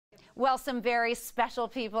Well, some very special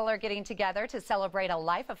people are getting together to celebrate a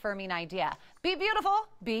life-affirming idea. Be beautiful,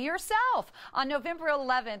 be yourself. On November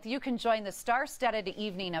 11th, you can join the star-studded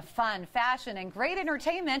evening of fun, fashion, and great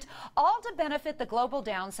entertainment, all to benefit the Global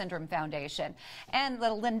Down Syndrome Foundation and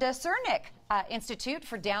the Linda Cernick Institute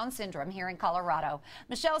for Down Syndrome here in Colorado.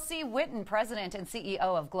 Michelle C. Witten, President and CEO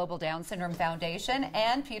of Global Down Syndrome Foundation,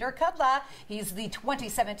 and Peter Kudla, he's the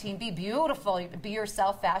 2017 Be Beautiful, Be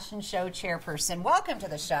Yourself Fashion Show Chairperson. Welcome to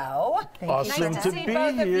the show. Awesome nice to see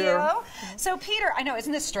both of you. So, Peter, I know,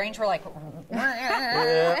 isn't this strange? We're like,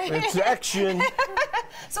 yeah, it's action.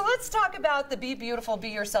 So let's talk about the Be Beautiful, Be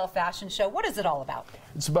Yourself Fashion Show. What is it all about?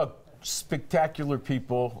 It's about spectacular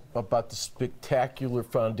people, about the spectacular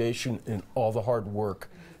foundation and all the hard work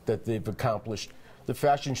that they've accomplished. The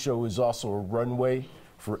fashion show is also a runway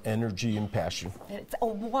for energy and passion. It's a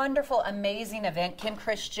wonderful, amazing event. Kim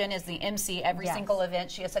Christian is the MC every single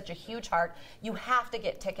event. She has such a huge heart. You have to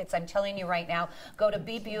get tickets. I'm telling you right now, go to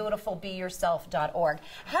bebeautifulbeyourself.org.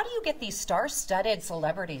 How do you get these star-studded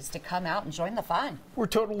celebrities to come out and join the fun? We're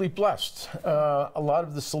totally blessed. A lot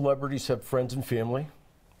of the celebrities have friends and family,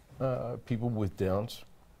 people with Downs.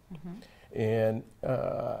 And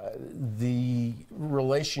the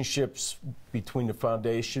relationships between the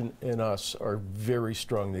foundation and us are very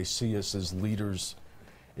strong. They see us as leaders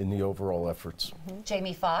in the overall efforts.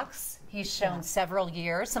 Jamie Foxx, he's shown several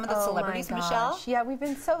years. Some of the celebrities, Michelle? Yeah, we've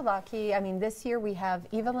been so lucky. I mean, this year we have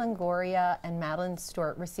Eva Longoria and Madeline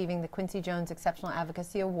Stewart receiving the Quincy Jones Exceptional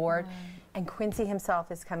Advocacy Award. And Quincy himself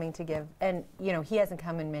is coming to give, and you know, he hasn't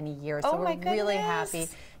come in many years, so we're really happy.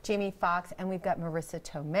 Jamie Foxx, and we've got Marissa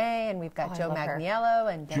Tomei, and we've got Joe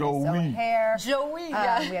Magniello, and Dennis O'Hare. Joey, we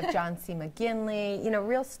have John C. McGinley, you know,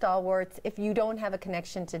 real stalwarts. If you don't have a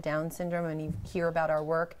connection to Down syndrome and you hear about our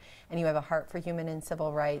work, and you have a heart for human and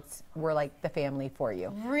civil rights, we're like the family for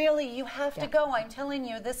you. Really, you have to go. I'm telling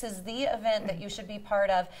you, this is the event that you should be part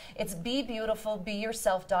of. It's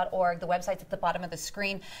bebeautifulbeyourself.org. The website's at the bottom of the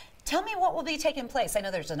screen. Tell me what will be taking place. I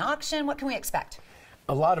know there's an auction. What can we expect?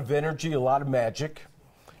 A lot of energy, a lot of magic.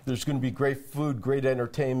 There's going to be great food, great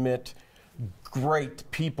entertainment, great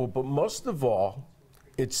people, but most of all,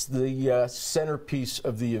 it's the centerpiece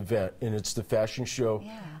of the event, and it's the fashion show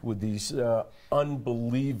with these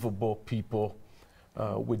unbelievable people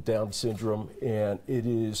with Down syndrome, and it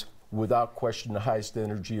is, without question, the highest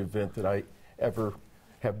energy event that I ever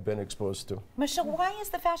have been exposed to. Michelle, why is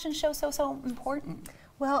the fashion show so important?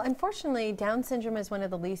 Well, unfortunately, Down syndrome is one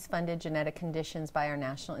of the least funded genetic conditions by our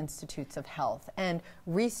National Institutes of Health, and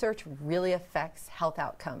research really affects health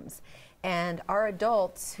outcomes. And our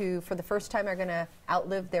adults who, for the first time, are going to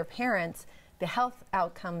outlive their parents, the health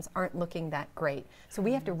outcomes aren't looking that great. So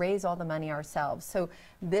we have to raise all the money ourselves. So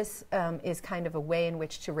this is kind of a way in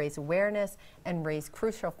which to raise awareness and raise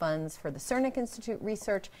crucial funds for the Cernick Institute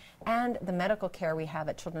research and the medical care we have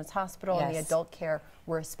at Children's Hospital and the adult care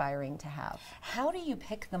we're aspiring to have. How do you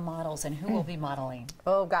pick the models and who will be modeling?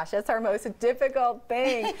 Oh gosh, that's our most difficult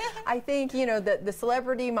thing. I think, you know, the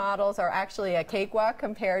celebrity models are actually a cakewalk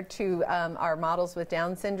compared to our models with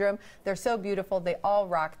Down syndrome. They're so beautiful. They all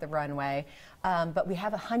rock the runway. But we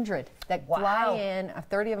have 100 that fly in,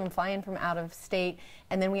 30 of them fly in from out of state,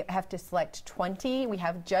 and then we have to select 20. We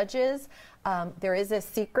have judges. There is a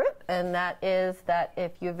secret, and that is that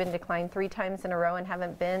if you've been declined 3 times in a row and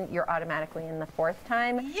haven't been, you're automatically in the 4th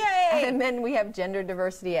time. Yay! And then we have gender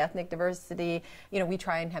diversity, ethnic diversity. You know, we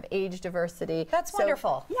try and have age diversity. That's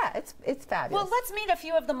wonderful. Yeah, it's fabulous. Well, let's meet a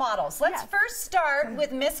few of the models. Let's first start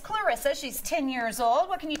with Miss Clarissa. She's 10 years old.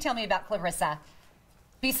 What can you tell me about Clarissa?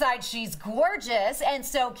 Besides, she's gorgeous and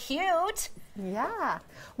so cute. Yeah.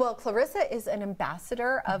 Well, Clarissa is an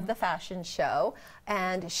ambassador of the fashion show,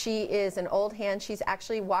 and she is an old hand. She's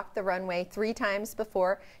actually walked the runway 3 times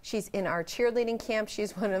before. She's in our cheerleading camp.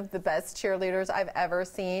 She's one of the best cheerleaders I've ever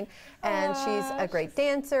seen, and she's a great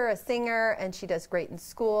dancer, a singer, and she does great in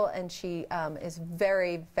school, and she is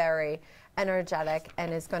very, very energetic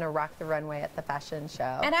and is going to rock the runway at the fashion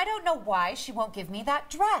show. And I don't know why she won't give me that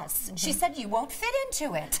dress. She said you won't fit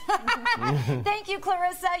into it. Thank you,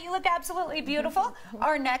 Clarissa. You look absolutely beautiful.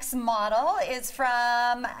 Our next model is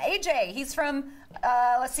from AJ. He's from,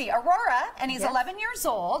 let's see, Aurora, and he's 11 years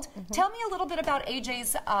old. Tell me a little bit about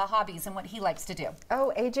AJ's hobbies and what he likes to do.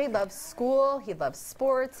 Oh, AJ loves school. He loves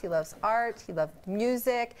sports. He loves art. He loves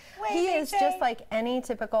music. He is just like any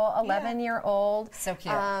typical 11-year-old. So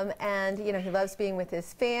cute. And you know, he loves being with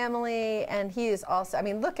his family, and he is also, I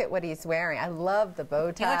mean, look at what he's wearing. I love the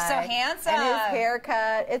bow tie. He looks so handsome. And his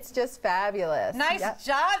haircut. It's just fabulous. Nice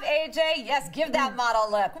job, AJ. Yes, give that model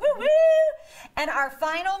a look. Woo-woo! And our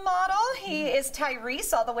final model, he is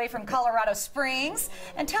Tyrese all the way from Colorado Springs.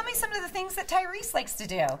 And tell me some of the things that Tyrese likes to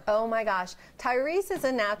do. Oh my gosh. Tyrese is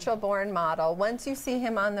a natural born model. Once you see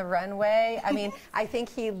him on the runway, I mean, I think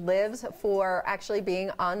he lives for actually being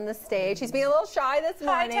on the stage. He's being a little shy this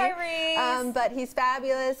morning. Hi, Tyrese. But he's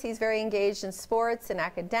fabulous. He's very engaged in sports and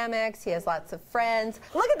academics. He has lots of friends.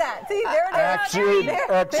 Look at that. See, there it is. Excellent.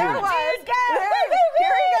 There it was.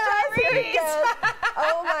 Here he goes.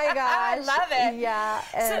 Oh my gosh. I love it. Yeah.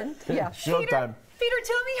 And yeah. Showtime. Peter,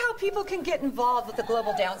 tell me how people can get involved with the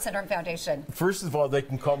Global Down Syndrome Foundation. First of all, they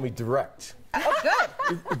can call me direct. Oh,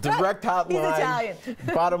 good. Direct hotline. He's Italian.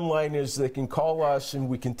 Bottom line is they can call us and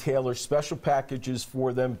we can tailor special packages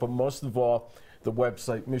for them. But most of all, the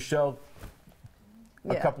website. Michelle,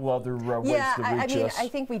 a couple other ways to reach us. I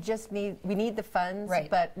think we need the funds, right,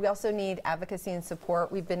 but we also need advocacy and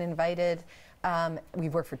support. We've been invited.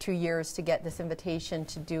 We've worked for 2 years to get this invitation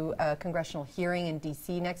to do a congressional hearing in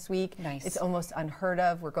D.C. next week. Nice. It's almost unheard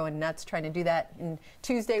of. We're going nuts trying to do that on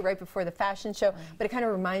Tuesday, right before the fashion show. But it kind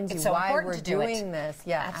of reminds you why we're doing this.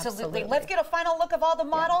 Yeah, absolutely. Let's get a final look of all the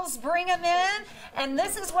models. Yeah. Bring them in. And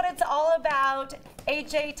this is what it's all about.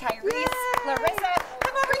 AJ, Tyrese, Clarissa.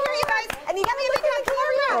 Come over here, you guys. And you got me in the camera.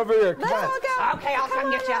 Over here. Come on. Go. Okay, I'll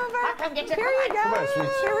come get you. I'll come get you. Here you go. Come on,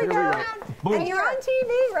 sweets. Here we go. Boom. And you're on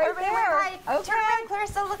TV right there. Right. Okay. Turn around,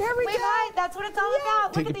 Clarissa. Look, There we wave go. hi. That's what it's all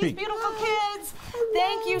about. Take Look a at these peek. beautiful kids.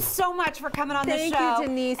 Thank you so much for coming on the show. Thank you,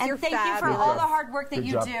 Denise. And You're thank you for fabulous. all the hard work that Good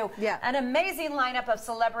you job. do. Yeah. An amazing lineup of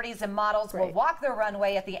celebrities and models will Great. walk the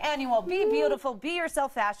runway at the annual Be Beautiful, Be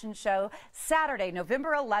Yourself fashion show Saturday,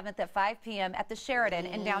 November 11th at 5 p.m. at the Sheraton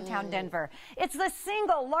in downtown Denver. It's the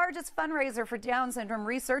single largest fundraiser for Down syndrome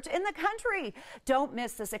research in the country. Don't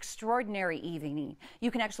miss this extraordinary evening.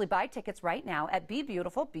 You can actually buy tickets right now at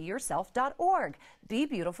BeBeautifulBeYourself.org.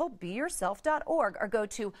 BeBeautifulBeYourself.org, or go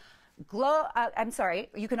to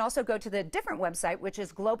you can also go to the different website, which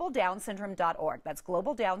is globaldownsyndrome.org. That's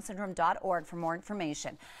globaldownsyndrome.org for more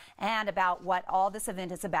information and about what all this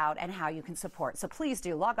event is about and how you can support. So please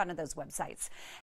do log on to those websites.